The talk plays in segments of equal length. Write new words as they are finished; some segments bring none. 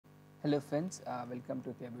Hello friends, welcome to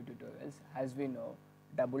KB Tutorials. As we know,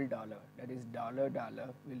 double dollar, that is dollar dollar,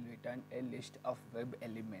 will return a list of web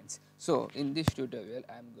elements. So in this tutorial,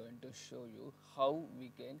 I am going to show you how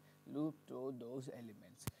we can loop through those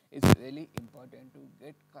elements. It's really important to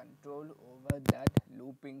get control over that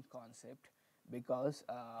looping concept because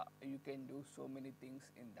you can do so many things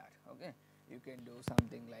in that. Okay, you can do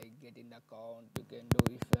something like getting the count. You can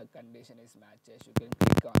do if the condition is matches, you can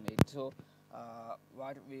click on it. So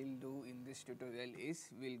what we'll do in this tutorial is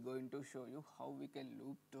we're going to show you how we can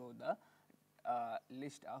loop through the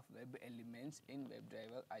list of web elements in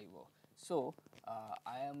WebDriver IO. So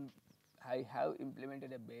I have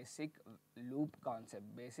implemented a basic loop concept,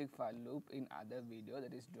 basic for loop in other video,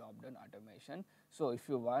 that is drop down automation. So if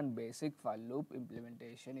you want basic for loop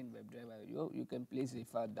implementation in Webdriverio, you can please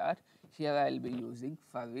refer that. Here I will be using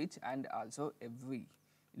ForEach and also every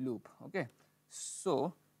loop. Okay,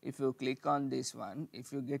 so if you click on this one,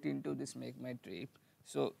 if you get into this make my trip,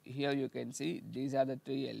 so here you can see these are the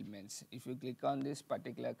three elements. If you click on this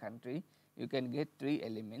particular country, you can get three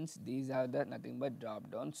elements. These are the nothing but drop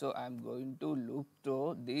down. So I am going to loop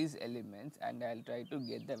through these elements and I will try to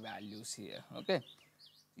get the values here. Okay,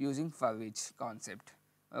 using ForEach concept.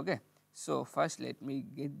 Okay, so first let me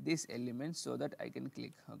get this element so that I can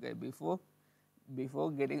click. Okay, before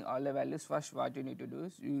getting all the values, first what you need to do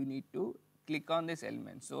is you need to click on this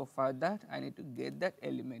element. So for that I need to get that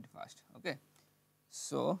element first. Okay,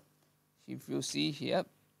 so if you see here,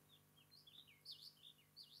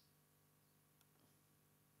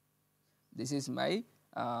 this is my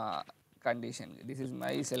condition, this is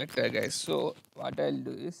my selector guys. So what I will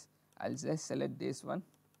do is I will just select this one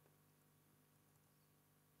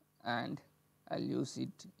and I will use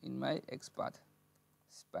it in my XPath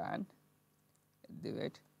span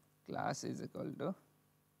divide class is equal to,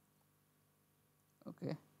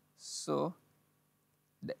 okay, so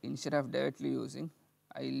instead of directly using,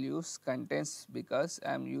 I will use contains because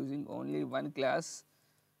I am using only one class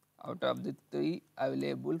out of the three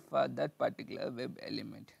available for that particular web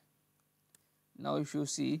element. Now if you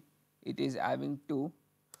see, it is having two.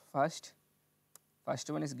 First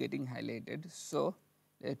one is getting highlighted, so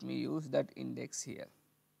let me use that index here.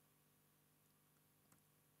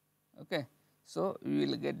 Okay, so we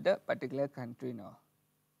will get the particular country now.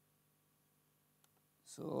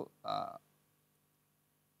 So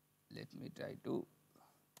let me try to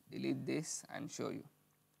delete this and show you.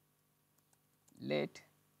 Let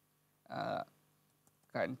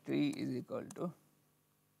country is equal to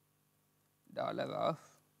dollar of,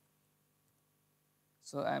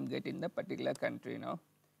 so I am getting the particular country now.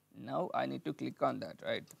 Now I need to click on that,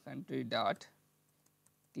 right? Country dot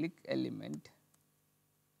click element.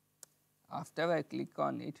 After I click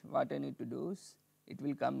on it, what I need to do is it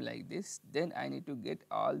will come like this. Then I need to get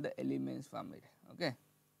all the elements from it. Okay,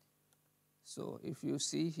 so if you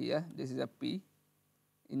see here, this is a P.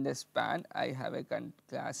 In the span I have a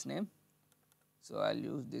class name, so I will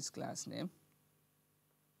use this class name.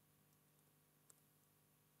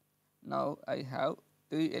 Now I have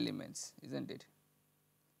three elements, isn't it?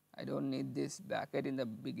 I don't need this bracket in the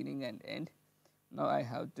beginning and end. Now I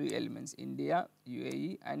have three elements, India,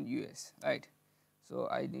 UAE and US, right? So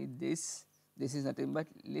I need this. This is nothing but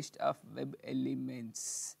list of web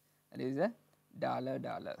elements. That is a dollar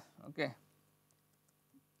dollar. Okay,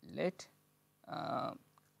 let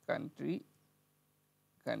country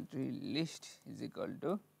list is equal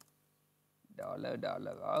to dollar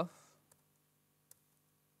dollar of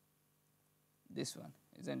this one,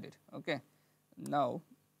 isn't it? Okay, now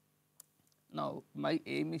my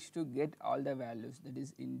aim is to get all the values, that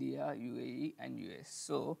is India, UAE and US.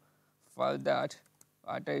 So for that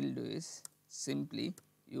what I will do is simply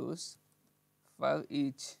use for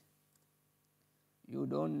each. You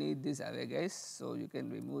don't need this array guys, so you can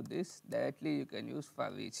remove this. Directly you can use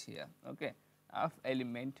for each here. Okay, of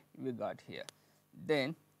element we got here.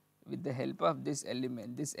 Then with the help of this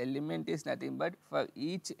element is nothing but for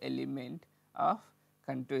each element of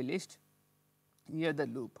country list. Here the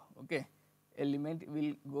loop, okay, element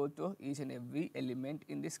will go to each and every element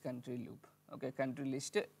in this country loop. Okay, country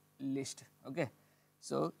list. Okay,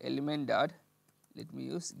 so element dot, let me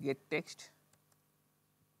use get text.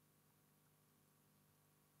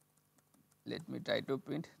 Let me try to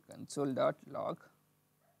print console dot log.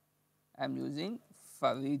 I am using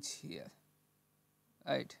ForEach here,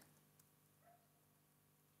 right?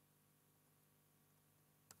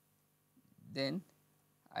 Then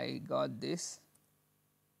I got this.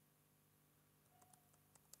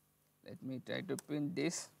 Let me try to print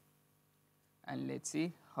this and let's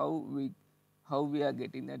see how we are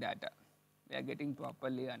getting the data. We are getting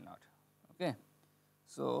properly or not. Okay,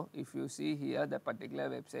 So if you see here, the particular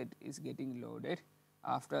website is getting loaded.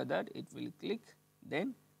 After that it will click,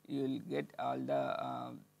 then you will get all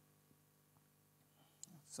the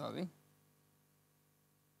sorry,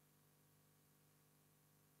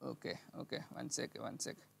 okay, one sec,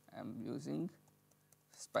 I am using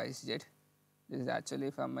SpiceJet. This is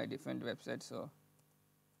actually from my different website, so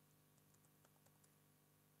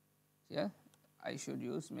here I should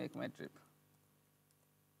use Make My Trip.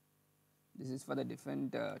 This is for the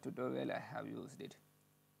different tutorial I have used it.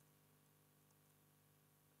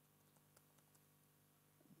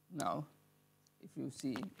 Now if you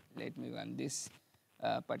see, let me run this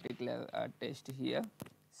particular test here.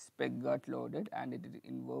 Spec got loaded and it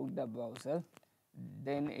invoked the browser,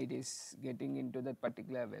 then it is getting into the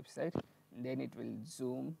particular website, then it will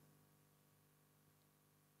zoom,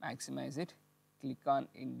 maximize it, click on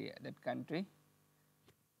India, that country.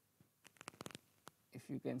 If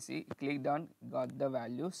you can see, clicked on, got the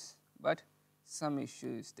values, but some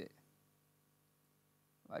issue is there.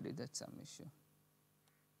 What is that some issue?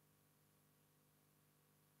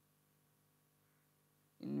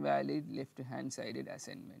 Invalid left hand sided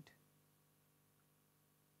assignment.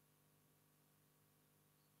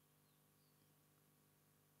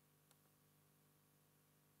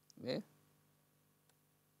 Where?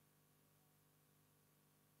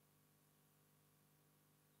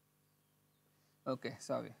 Okay,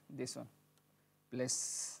 sorry, this one,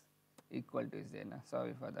 plus equal to is there now.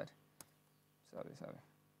 Sorry for that. Sorry.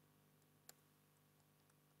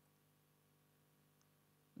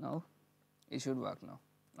 Now it should work now,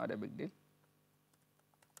 not a big deal.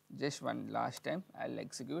 Just one last time I will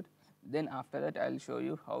execute, then after that I will show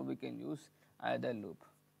you how we can use another loop.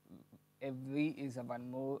 Every is a one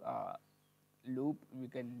more loop we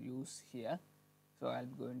can use here, so I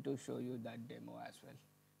am going to show you that demo as well.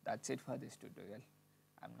 That's it for this tutorial.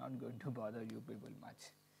 I am not going to bother you people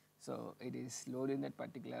much. So it is loading that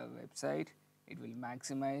particular website, it will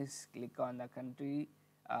maximize, click on the country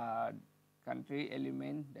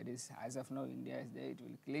element, that is as of now India is there, it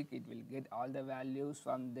will click, it will get all the values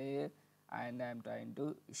from there, and I am trying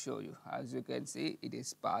to show you. As you can see, it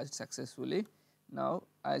is passed successfully. Now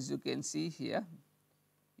as you can see here,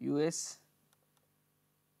 US,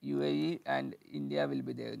 UAE and India will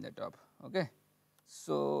be there in the top. Okay,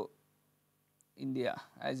 so India,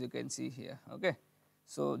 as you can see here. Okay,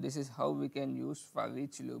 so this is how we can use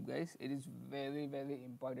ForEach loop, guys. It is very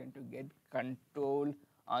important to get control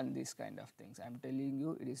on this kind of things. I am telling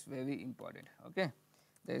you, it is very important. Okay,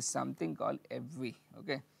 there is something called every.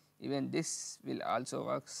 Okay, even this will also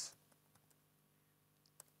works.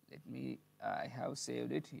 Let me, I have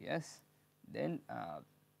saved it, yes. Then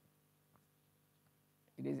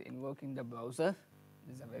it is invoking the browser.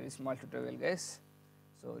 This is a very small tutorial, guys.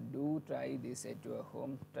 So do try this at your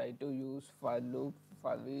home. Try to use for loop,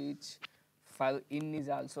 ForEach, for in is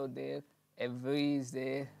also there, every is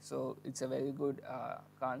there. So it's a very good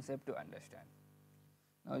concept to understand.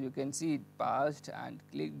 Now you can see it passed and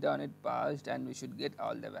clicked on it, passed, and we should get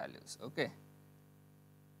all the values. Okay,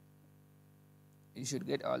 you should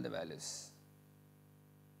get all the values.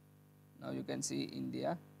 Now you can see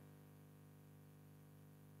India.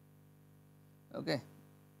 Okay,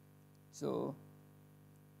 so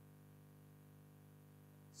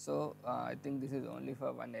I think this is only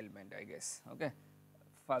for one element, I guess. Okay,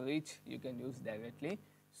 ForEach you can use directly.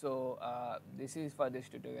 So this is for this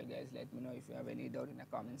tutorial, guys. Let me know if you have any doubt in the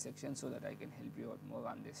comment section so that I can help you out more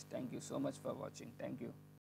on this. Thank you so much for watching. Thank you.